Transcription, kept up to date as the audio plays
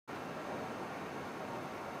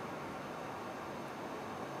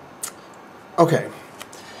Okay,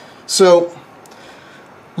 so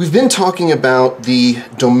we've been talking about the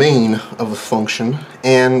domain of a function,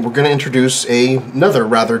 and we're going to introduce another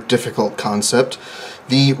rather difficult concept,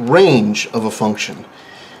 the range of a function.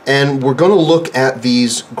 And we're going to look at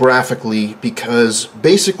these graphically because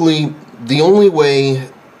basically the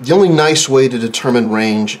only nice way to determine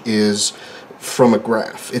range is from a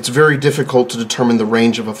graph. It's very difficult to determine the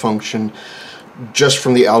range of a function just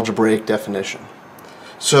from the algebraic definition.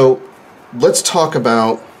 So let's talk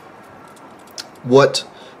about what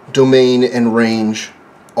domain and range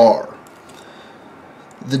are.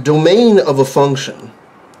 The domain of a function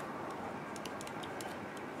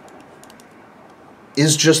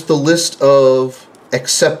is just the list of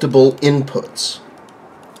acceptable inputs,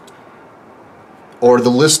 or the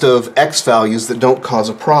list of x values that don't cause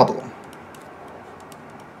a problem.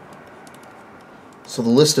 So the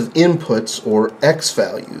list of inputs, or x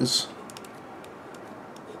values,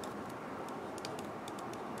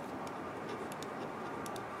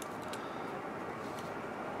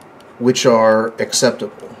 which are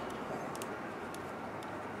acceptable.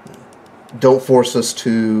 Don't force us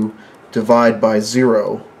to divide by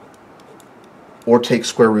 0 or take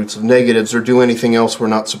square roots of negatives or do anything else we're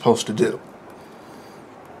not supposed to do.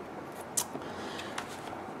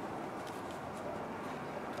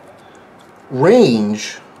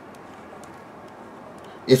 Range,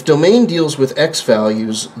 if domain deals with x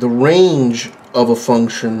values, the range of a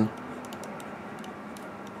function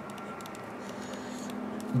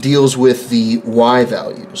deals with the y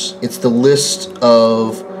values. It's the list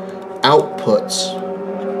of outputs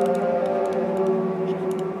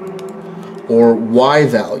or y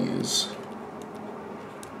values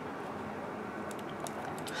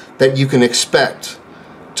that you can expect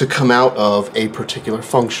to come out of a particular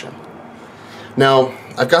function. Now,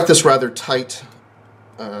 I've got this rather tight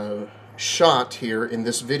shot here in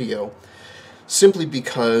this video simply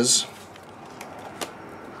because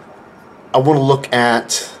I want to look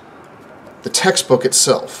at the textbook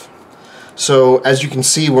itself. So as you can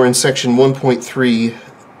see, we're in section 1.3,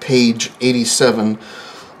 page 87,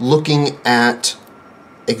 looking at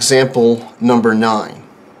example number 9.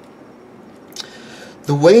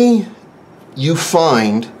 The way you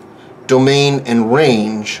find domain and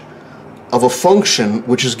range of a function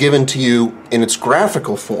which is given to you in its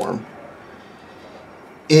graphical form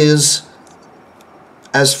is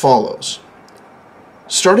as follows.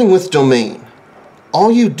 Starting with domain,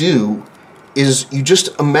 all you do is you just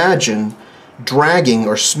imagine dragging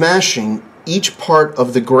or smashing each part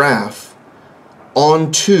of the graph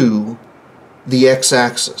onto the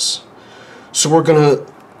x-axis. So we're going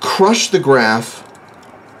to crush the graph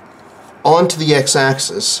onto the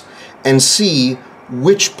x-axis and see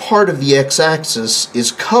which part of the x-axis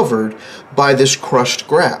is covered by this crushed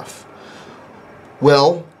graph.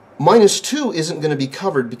 Well, -2 isn't going to be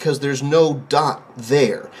covered because there's no dot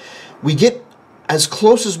there. We get as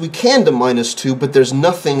close as we can to -2, but there's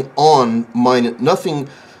nothing on nothing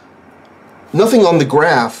on the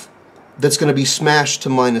graph that's going to be smashed to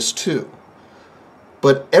 -2.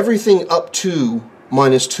 But everything up to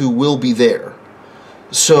 -2 will be there.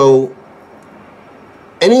 So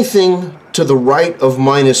anything to the right of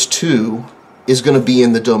 -2 is going to be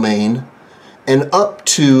in the domain, and up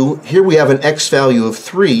to, here we have an x value of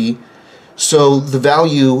 3, so the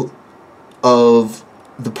value of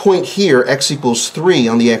the point here, x equals 3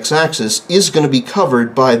 on the x-axis, is going to be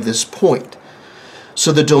covered by this point.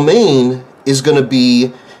 So the domain is going to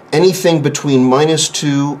be anything between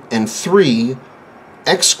 -2 and 3,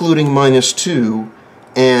 excluding -2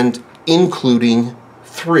 and including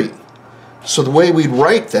 3. So the way we'd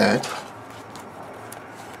write that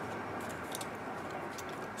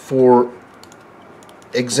for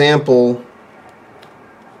example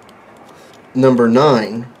number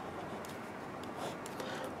 9,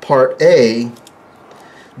 part A,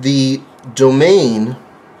 the domain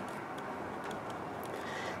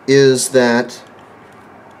is that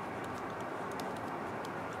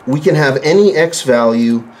we can have any x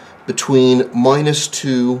value between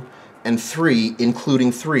 -2 and 3,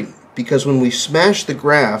 including 3, because when we smash the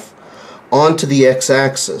graph onto the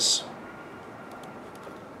x-axis,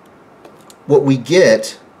 what we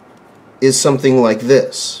get is something like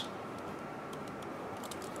this.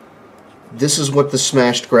 This is what the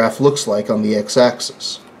smashed graph looks like on the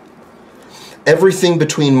x-axis. Everything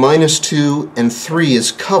between -2 and 3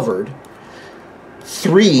 is covered.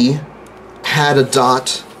 3 had a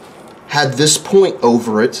dot, had this point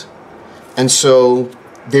over it, and so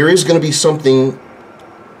there is going to be something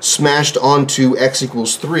smashed onto x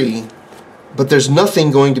equals 3, but there's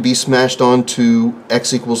nothing going to be smashed onto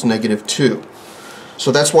x equals -2.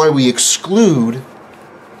 So that's why we exclude,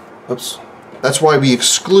 oops, That's why we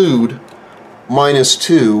exclude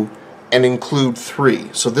 -2 and include 3.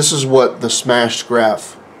 So this is what the smashed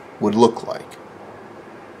graph would look like.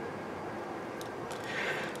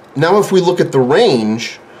 Now if we look at the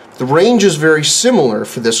range is very similar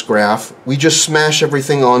for this graph. We just smash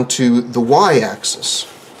everything onto the y-axis.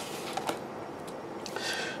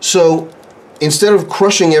 So instead of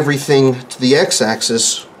crushing everything to the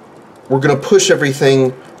x-axis, we're going to push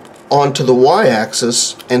everything onto the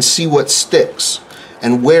y-axis and see what sticks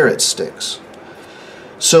and where it sticks.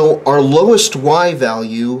 So our lowest y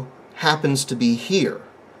value happens to be here.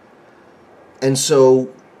 And so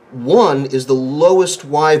 1 is the lowest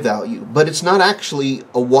y value, but it's not actually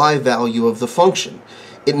a y value of the function.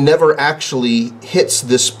 It never actually hits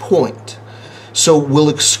this point. So we'll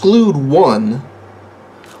exclude 1,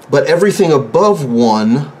 but everything above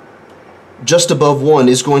 1, just above 1,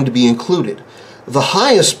 is going to be included. The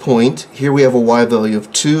highest point, here we have a y value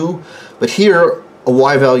of 2, but here a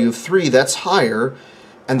y value of 3, that's higher,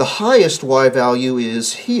 and the highest y value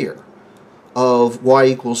is here, of y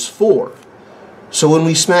equals 4. So when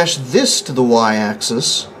we smash this to the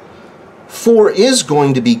y-axis, 4 is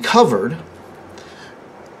going to be covered,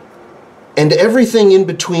 and everything in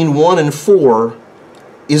between 1 and 4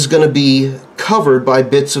 is going to be covered by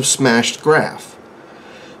bits of smashed graph.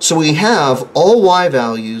 So we have all y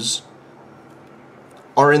values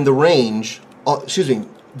are in the range,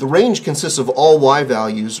 the range consists of all y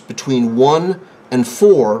values between 1 and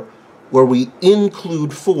 4, where we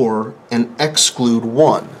include 4 and exclude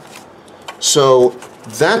 1. So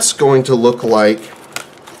that's going to look like,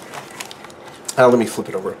 let me flip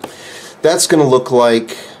it over. That's going to look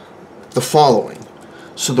like the following.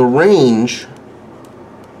 So the range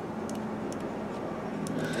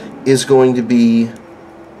is going to be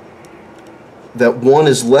that 1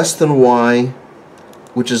 is less than y,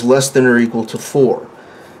 which is less than or equal to 4.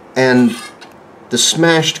 And the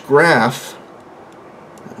smashed graph,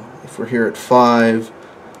 if we're here at 5,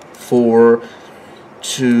 4,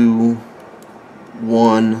 2,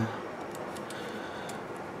 1,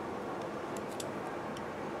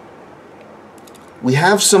 we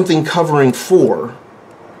have something covering 4,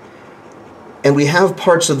 and we have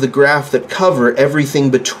parts of the graph that cover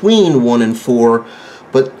everything between 1 and 4,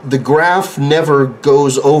 but the graph never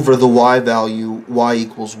goes over the y value, y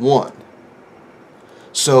equals 1.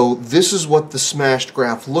 So this is what the smashed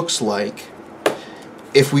graph looks like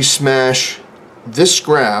if we smash this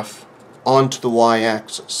graph onto the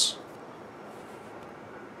y-axis.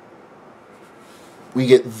 We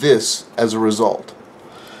get this as a result.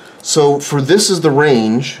 So for this is the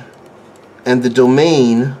range, and the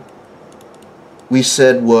domain we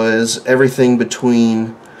said was everything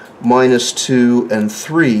between -2 and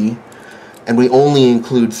 3, and we only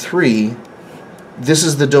include 3. This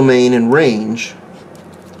is the domain and range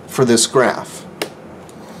for this graph.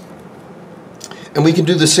 And we can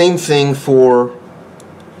do the same thing for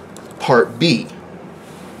part B.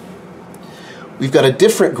 We've got a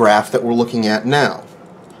different graph that we're looking at now.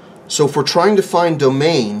 So if we're trying to find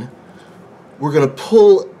domain, we're going to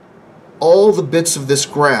pull all the bits of this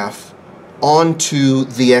graph onto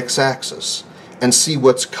the x-axis and see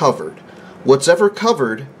what's covered. What's ever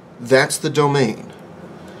covered, that's the domain.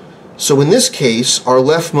 So in this case, our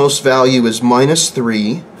leftmost value is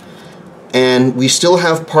 -3, and we still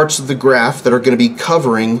have parts of the graph that are going to be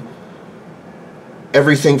covering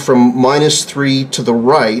everything from -3 to the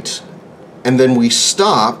right, and then we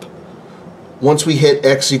stop once we hit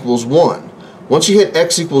x equals 1. Once you hit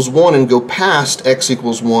x equals 1 and go past x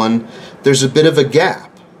equals 1, there's a bit of a gap.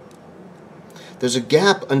 There's a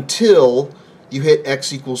gap until you hit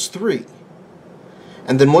x equals 3.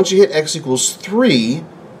 And then once you hit x equals 3,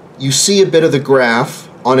 you see a bit of the graph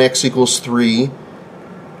on x equals 3,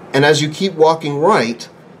 and as you keep walking right,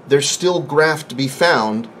 there's still graph to be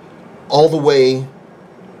found all the way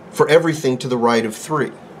for everything to the right of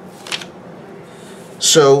 3.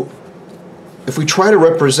 So if we try to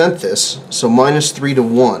represent this, so -3 to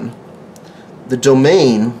 1, the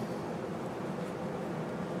domain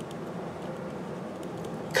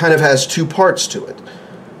kind of has two parts to it.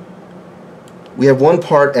 We have one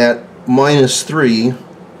part at -3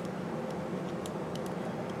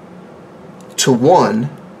 to 1,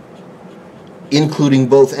 including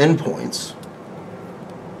both endpoints.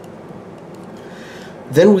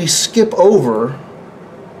 Then we skip over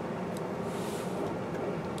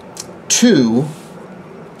 2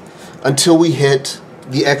 until we hit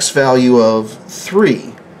the x value of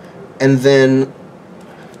 3, and then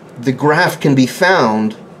the graph can be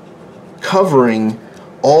found covering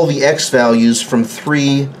all the x values from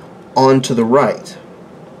 3 on to the right.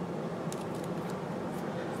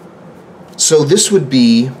 So this would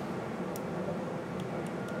be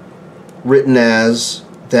written as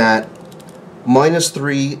that minus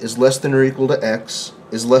 3 is less than or equal to x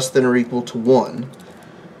is less than or equal to 1.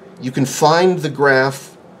 You can find the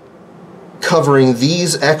graph covering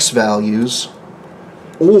these x values,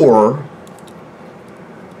 or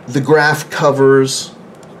the graph covers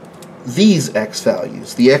these x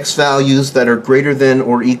values, the x values that are greater than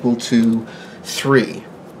or equal to 3.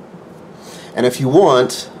 And if you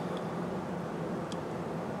want,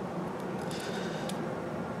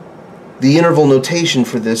 the interval notation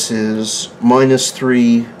for this is minus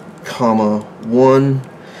 3, comma 1,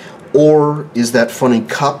 or is that funny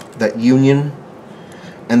cup, that union,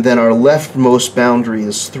 and then our leftmost boundary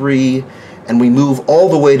is 3, and we move all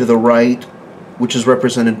the way to the right, which is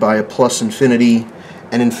represented by a plus infinity,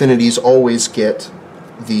 and infinities always get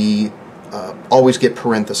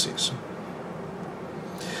parentheses.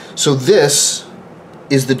 So this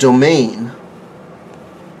is the domain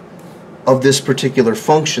of this particular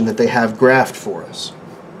function that they have graphed for us.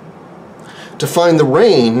 To find the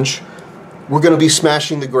range, we're going to be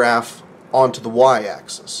smashing the graph onto the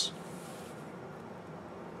y-axis.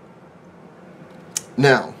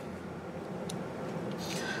 Now,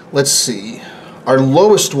 let's see. Our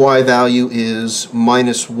lowest y value is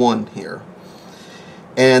minus 1 here.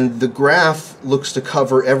 And the graph looks to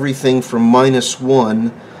cover everything from minus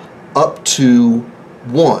 1 up to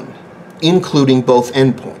 1, including both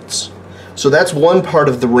endpoints. So that's one part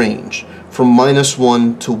of the range, from minus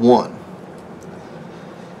 1 to 1.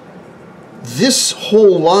 This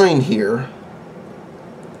whole line here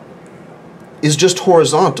is just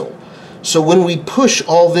horizontal. So when we push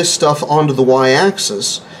all this stuff onto the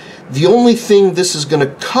y-axis, the only thing this is going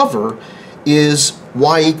to cover is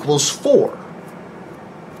y equals 4.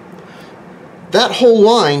 That whole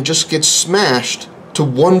line just gets smashed to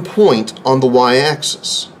one point on the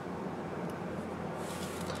y-axis.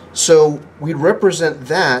 So we represent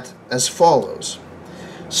that as follows.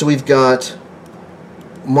 So we've got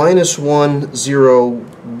minus 1, 0,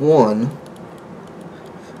 1.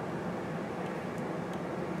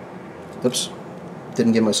 Oops,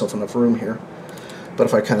 didn't give myself enough room here. But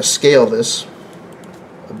if I kind of scale this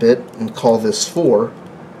a bit and call this 4,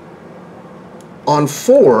 on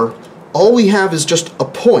 4, all we have is just a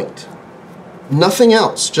point. Nothing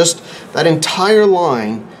else. Just that entire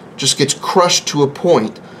line just gets crushed to a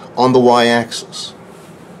point on the y-axis.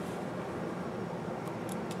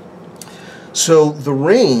 So the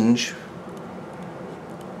range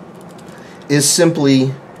is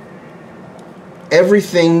simply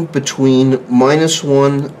everything between minus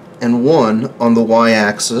 1 and 1 on the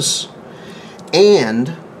y-axis,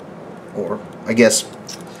 and, or I guess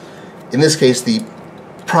in this case the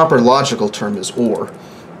proper logical term is or,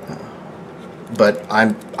 but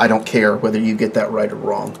I don't care whether you get that right or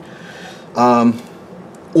wrong,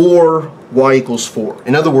 or y equals 4.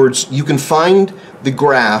 In other words, you can find the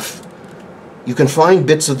graph, you can find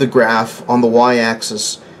bits of the graph on the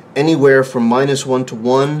y-axis anywhere from minus 1 to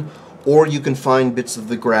 1, or you can find bits of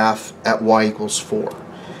the graph at y equals 4.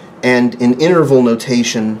 And in interval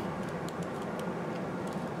notation,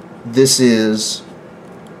 this is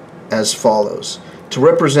as follows. To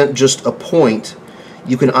represent just a point,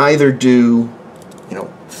 you can either do,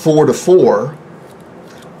 4 to 4,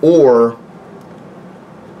 or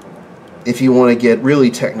if you want to get really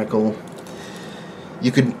technical,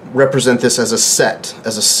 you could represent this as a set,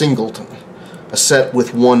 as a singleton, a set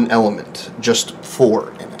with one element, just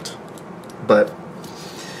 4 in it. But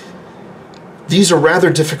these are rather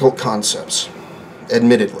difficult concepts,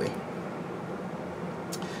 admittedly.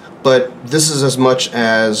 But this is as much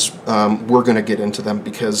as we're going to get into them,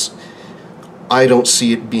 because I don't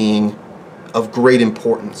see it being of great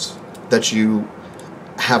importance that you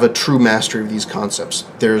have a true mastery of these concepts.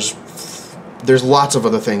 There's lots of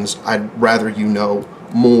other things I'd rather you know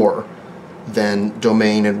more than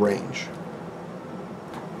domain and range.